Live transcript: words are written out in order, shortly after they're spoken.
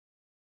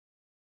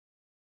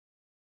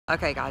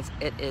Okay guys,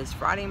 it is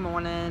Friday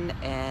morning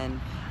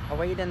and I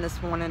weighed in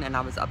this morning and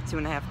I was up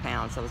 2.5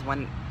 pounds. So I was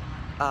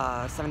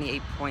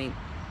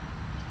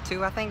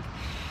 178.2 I think.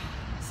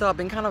 So I've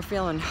been kind of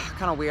feeling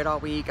kind of weird all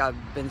week. I've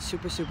been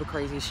super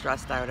crazy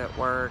stressed out at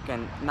work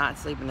and not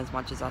sleeping as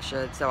much as I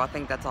should. So I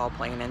think that's all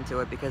playing into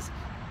it, because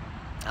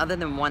other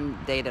than one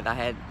day that I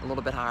had a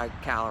little bit higher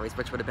calories,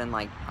 which would have been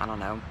like, I don't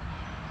know,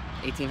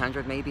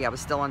 1800 maybe, I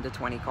was still under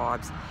 20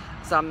 carbs.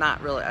 So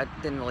I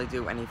didn't really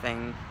do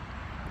anything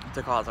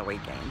to cause a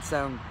weight gain.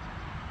 So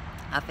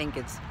I think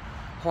it's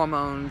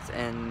hormones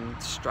and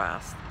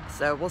stress.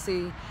 So we'll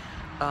see.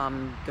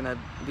 I'm gonna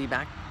be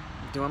back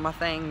doing my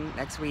thing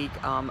next week.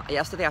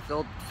 Yesterday I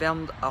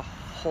filmed a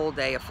full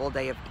day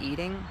of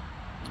eating.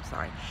 I'm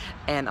sorry.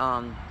 And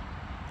I'm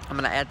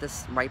gonna add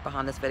this right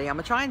behind this video. I'm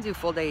gonna try and do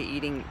full day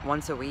eating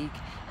once a week,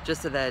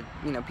 just so that,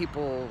 you know,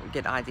 people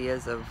get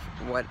ideas of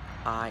what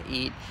I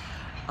eat.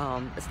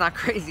 It's not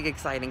crazy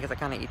exciting because I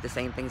kind of eat the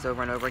same things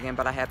over and over again,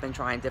 but I have been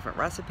trying different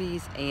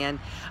recipes, and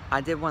I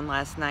did one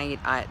last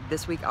night.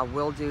 This week I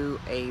will do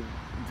a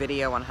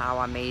video on how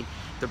I made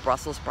the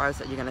Brussels sprouts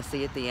that you're going to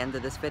see at the end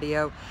of this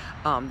video.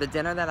 The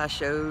dinner that I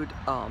showed,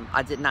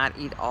 I did not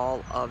eat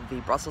all of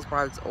the Brussels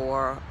sprouts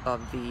or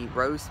of the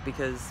roast,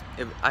 because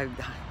I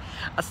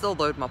still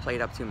load my plate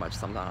up too much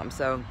sometimes.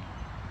 So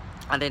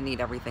I didn't eat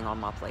everything on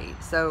my plate.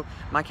 So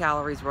my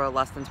calories were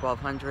less than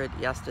 1,200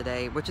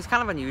 yesterday, which is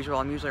kind of unusual.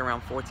 I'm usually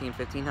around 1,400,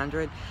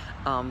 1,500.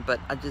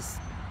 But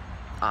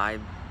I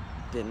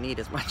didn't eat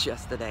as much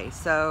yesterday.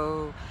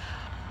 So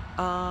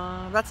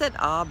that's it.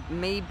 I'll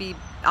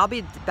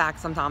be back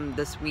sometime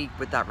this week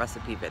with that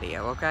recipe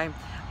video, okay?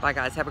 Bye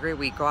guys, have a great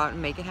week. Go out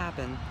and make it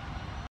happen.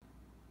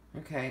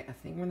 Okay, I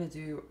think I'm gonna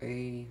do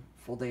a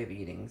full day of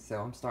eating. So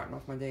I'm starting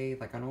off my day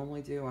like I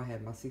normally do. I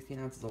had my 16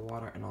 ounces of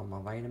water and all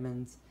my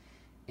vitamins.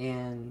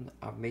 And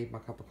I've made my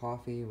cup of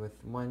coffee with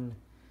 1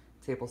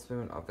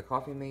 tablespoon of the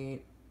Coffee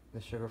Mate, the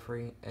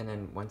sugar-free, and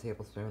then 1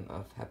 tablespoon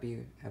of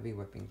heavy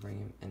whipping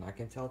cream. And I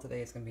can tell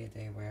today is going to be a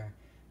day where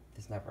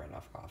there's never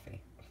enough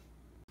coffee.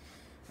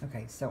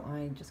 Okay, so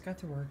I just got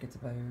to work. It's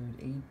about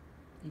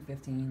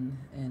 8:15,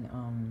 and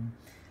I'm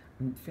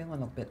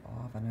feeling a bit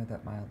off. I know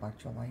that my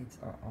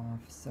electrolytes are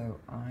off, so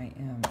I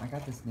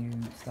got this new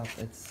stuff.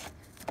 It's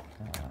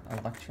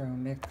Electro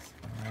Mix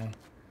by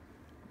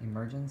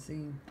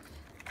Emergency.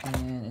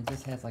 And it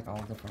just has like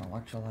all different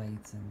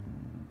electrolytes,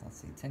 and let's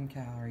see, 10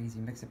 calories.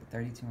 You mix it with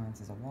 32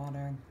 ounces of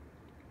water.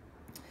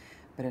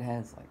 But it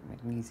has like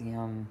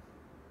magnesium,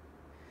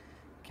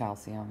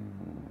 calcium,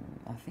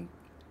 I think,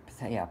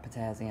 yeah,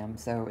 potassium.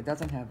 So it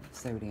doesn't have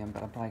sodium,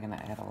 but I'm probably going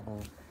to add a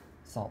little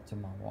salt to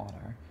my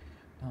water,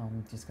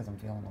 just because I'm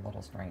feeling a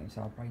little strange.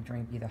 So I'll probably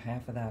drink either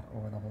half of that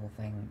or the whole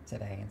thing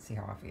today and see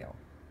how I feel.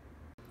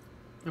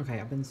 Okay,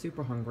 I've been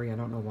super hungry. I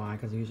don't know why,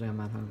 because usually I'm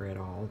not hungry at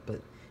all, but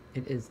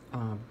it is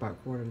about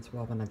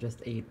 11:45, and I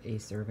just ate a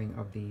serving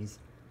of these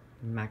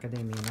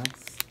macadamia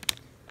nuts.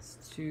 It's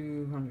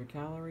 200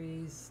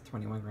 calories,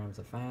 21 grams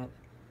of fat,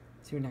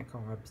 2 net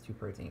carbs, 2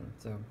 protein.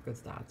 So good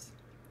stats.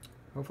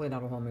 Hopefully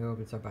that'll hold me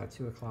over to about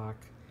 2 o'clock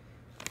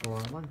for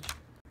lunch.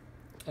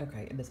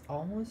 Okay, it is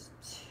almost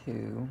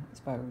 2.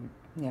 It's about,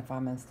 yeah,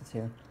 5 minutes to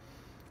 2.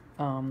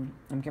 I'm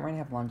getting ready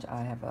to have lunch.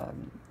 I have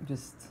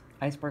just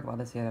iceberg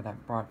lettuce here that I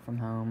brought from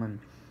home, and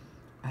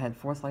I had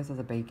 4 slices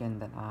of bacon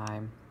that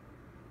I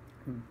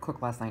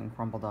cooked last night and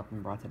crumbled up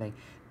and brought today.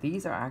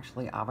 These are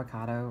actually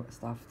avocado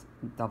stuffed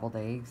deviled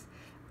eggs.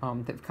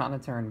 They've kind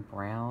of turned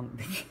brown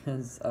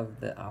because of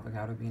the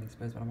avocado being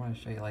exposed, but I want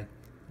to show you, like,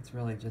 it's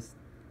really just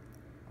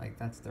like,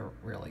 that's the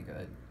really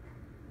good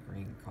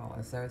green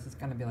color. So it's just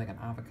going to be like an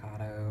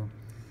avocado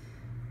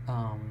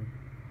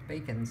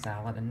bacon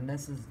salad, and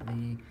this is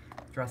the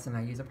dressing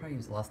I use. I probably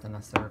use less than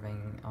a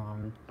serving.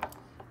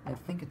 I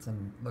think it's a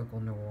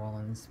local New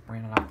Orleans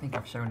brand, and I think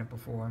I've shown it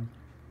before.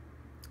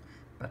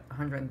 But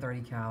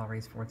 130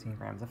 calories, 14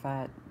 grams of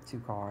fat, 2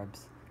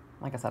 carbs.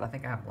 Like I said, I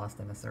think I have less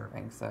than a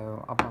serving,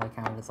 so I'll probably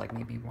count it as like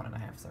maybe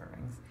 1.5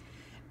 servings.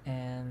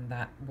 And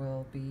that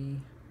will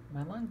be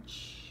my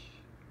lunch.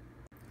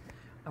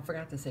 I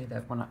forgot to say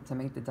that to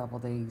make the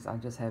deviled eggs, I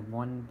just had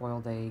 1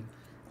 boiled egg.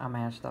 I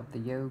mashed up the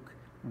yolk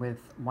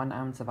with 1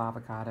 ounce of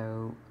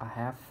avocado, a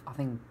half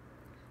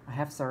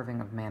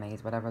serving of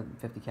mayonnaise, whatever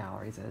 50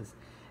 calories is,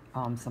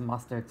 some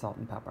mustard, salt,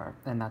 and pepper.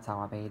 And that's how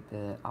I made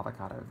the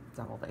avocado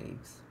deviled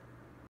eggs.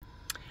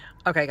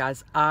 Okay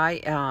guys,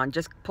 I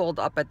just pulled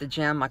up at the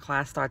gym. My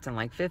class starts in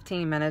like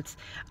 15 minutes.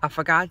 I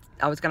forgot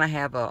I was gonna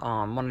have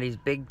a one of these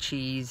big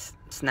cheese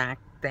snack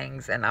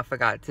things, and I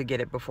forgot to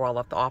get it before I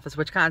left the office,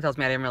 which kind of tells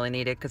me I didn't really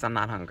need it because I'm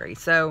not hungry.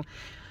 So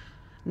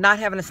not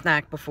having a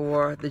snack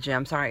before the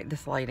gym. Sorry,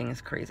 this lighting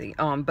is crazy.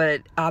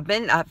 But I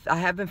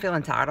have been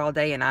feeling tired all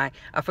day, and I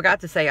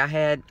forgot to say I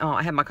had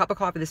my cup of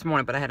coffee this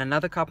morning, but I had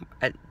another cup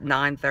at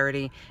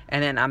 9:30,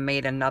 and then I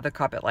made another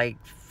cup at like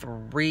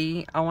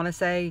 3, I want to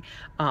say.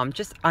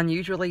 Just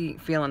unusually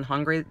feeling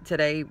hungry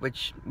today,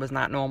 which was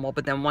not normal.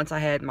 But then once I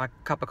had my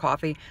cup of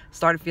coffee,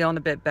 started feeling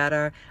a bit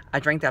better.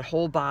 I drank that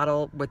whole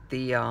bottle with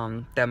the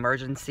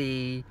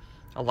emergency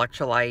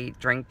electrolyte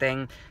drink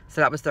thing.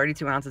 So that was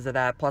 32 ounces of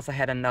that. Plus I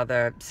had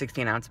another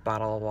 16-ounce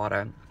bottle of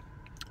water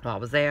while I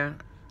was there.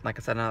 Like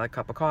I said, another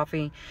cup of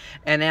coffee.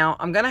 And now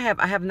I'm gonna have,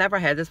 I have never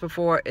had this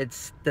before.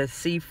 It's the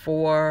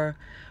C4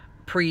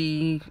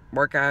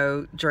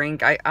 pre-workout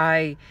drink.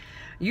 I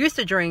used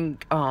to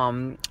drink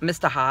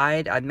Mr.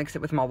 Hyde. I'd mix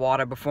it with my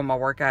water before my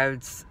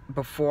workouts,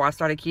 before I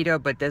started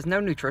keto, but there's no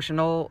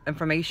nutritional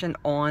information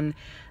on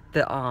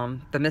the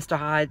Mr.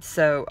 Hyde.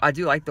 So I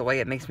do like the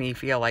way it makes me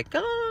feel like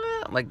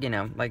you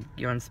know, like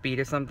you're on speed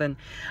or something.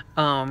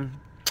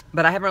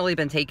 But I haven't really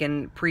been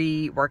taking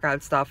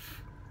pre-workout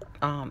stuff.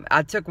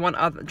 I took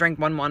drank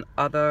one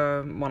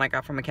other one I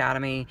got from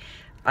Academy.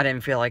 I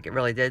didn't feel like it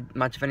really did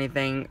much of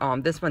anything.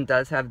 This one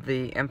does have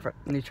the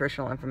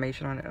nutritional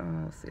information on it.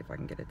 Oh, let's see if I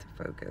can get it to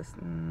focus.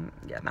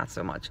 Yeah, not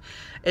so much.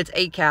 It's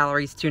 8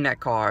 calories, 2 net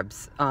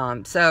carbs.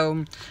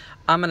 So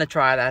I'm going to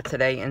try that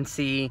today and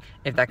see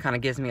if that kind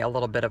of gives me a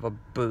little bit of a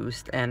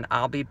boost. And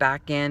I'll be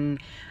back in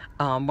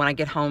when I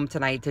get home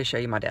tonight to show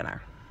you my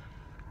dinner.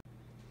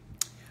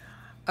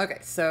 Okay,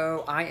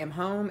 so I am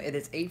home. It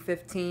is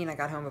 8:15. I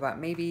got home about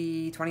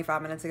maybe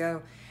 25 minutes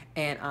ago,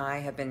 and I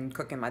have been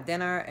cooking my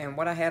dinner. And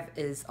what I have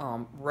is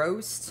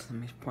roast. Let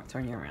me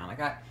turn you around. I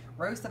got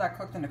roast that I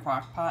cooked in the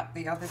crock pot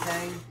the other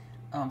day.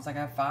 So I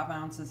got 5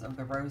 ounces of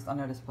the roast. I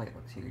know this plate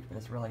looks huge, but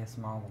it's really a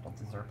small little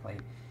dessert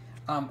plate.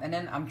 And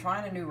then I'm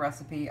trying a new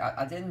recipe.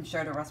 I didn't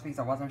show the recipes.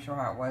 I wasn't sure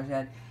how it was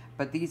yet.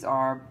 But these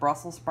are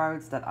Brussels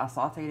sprouts that I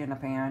sauteed in a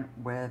pan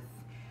with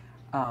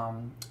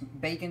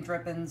bacon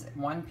drippings,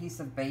 1 piece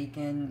of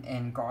bacon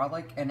and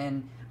garlic, and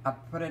then I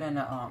put it in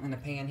a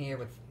pan here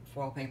with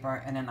foil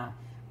paper, and then I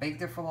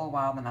baked it for a little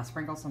while. Then I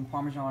sprinkled some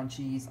Parmesan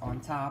cheese on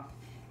top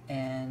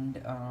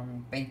and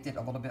baked it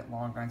a little bit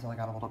longer until it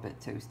got a little bit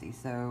toasty.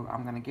 So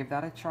I'm gonna give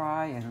that a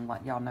try and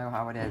let y'all know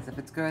how it is. If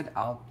it's good,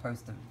 I'll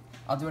post it.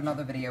 I'll do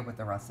another video with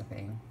the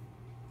recipe.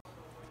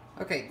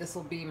 Okay, this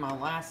will be my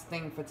last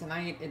thing for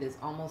tonight. It is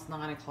almost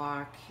 9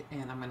 o'clock,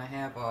 and I'm gonna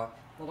have a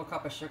little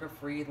cup of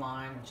sugar-free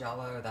lime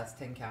jello. That's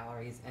 10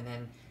 calories, and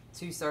then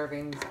 2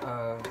 servings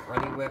of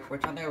Ready Whip,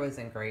 which I know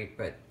isn't great,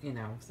 but you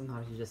know,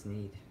 sometimes you just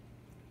need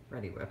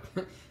Ready Whip.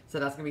 So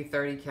that's gonna be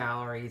 30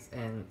 calories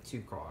and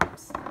 2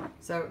 carbs.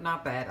 So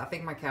not bad. I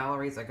think my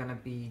calories are gonna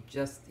be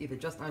either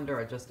just under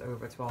or just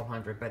over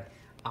 1,200, but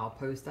I'll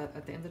post that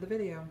at the end of the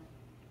video.